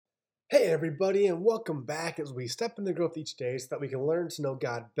Hey, everybody, and welcome back as we step into growth each day so that we can learn to know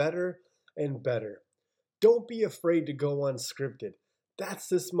God better and better. Don't be afraid to go unscripted. That's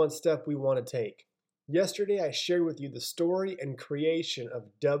this month's step we want to take. Yesterday, I shared with you the story and creation of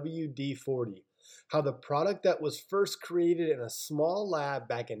WD-40, how the product that was first created in a small lab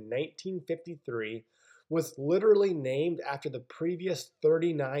back in 1953 was literally named after the previous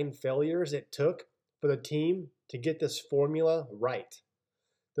 39 failures it took for the team to get this formula right.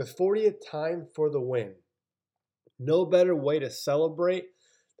 The 40th time for the win. No better way to celebrate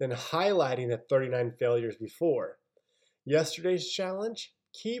than highlighting the 39 failures before. Yesterday's challenge: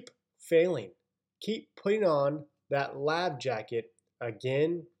 keep failing. Keep putting on that lab jacket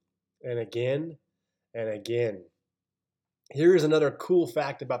again and again and again. Here's another cool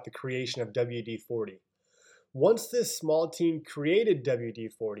fact about the creation of WD-40. Once this small team created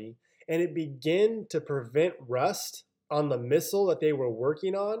WD-40 and it began to prevent rust on the missile that they were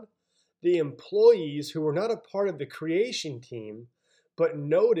working on, the employees who were not a part of the creation team but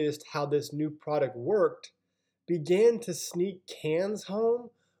noticed how this new product worked began to sneak cans home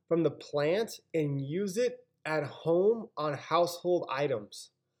from the plant and use it at home on household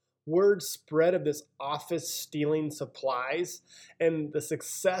items. Word spread of this office stealing supplies and the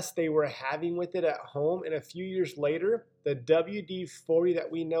success they were having with it at home. And a few years later, the WD-40 that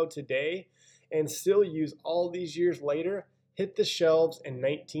we know today and still use all these years later hit the shelves in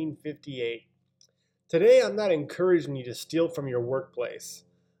 1958. Today, I'm not encouraging you to steal from your workplace,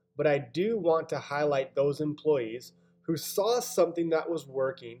 but I do want to highlight those employees who saw something that was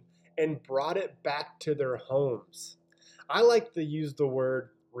working and brought it back to their homes. I like to use the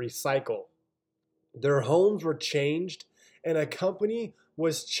word recycle. Their homes were changed, and a company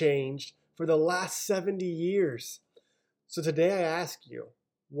was changed for the last 70 years. So today I ask you,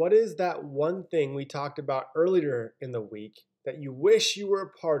 what is that one thing we talked about earlier in the week that you wish you were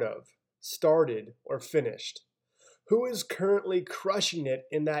a part of, started, or finished? Who is currently crushing it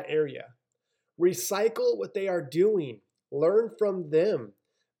in that area? Recycle what they are doing. Learn from them.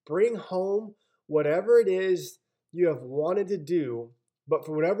 Bring home whatever it is you have wanted to do, but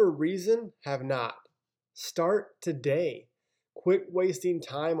for whatever reason have not. Start today. Quit wasting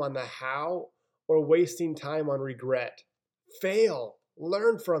time on the how or wasting time on regret. Fail,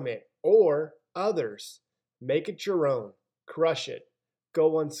 learn from it, or others. Make it your own. Crush it.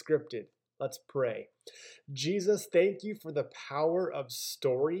 Go unscripted. Let's pray. Jesus, thank you for the power of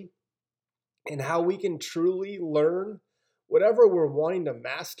story and how we can truly learn whatever we're wanting to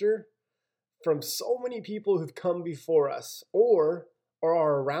master from so many people who've come before us or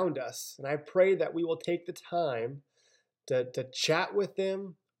are around us. And I pray that we will take the time to chat with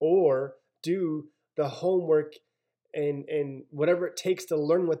them or do the homework and whatever it takes to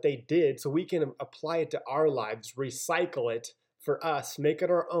learn what they did so we can apply it to our lives, recycle it for us, make it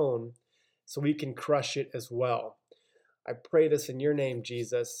our own so we can crush it as well. I pray this in your name,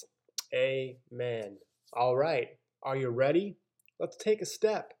 Jesus. Amen. All right. Are you ready? Let's take a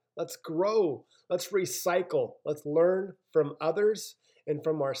step. Let's grow. Let's recycle. Let's learn from others and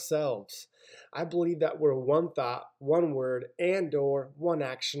from ourselves. I believe that we're one thought, one word, and/or one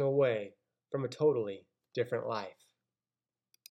action away from a totally different life.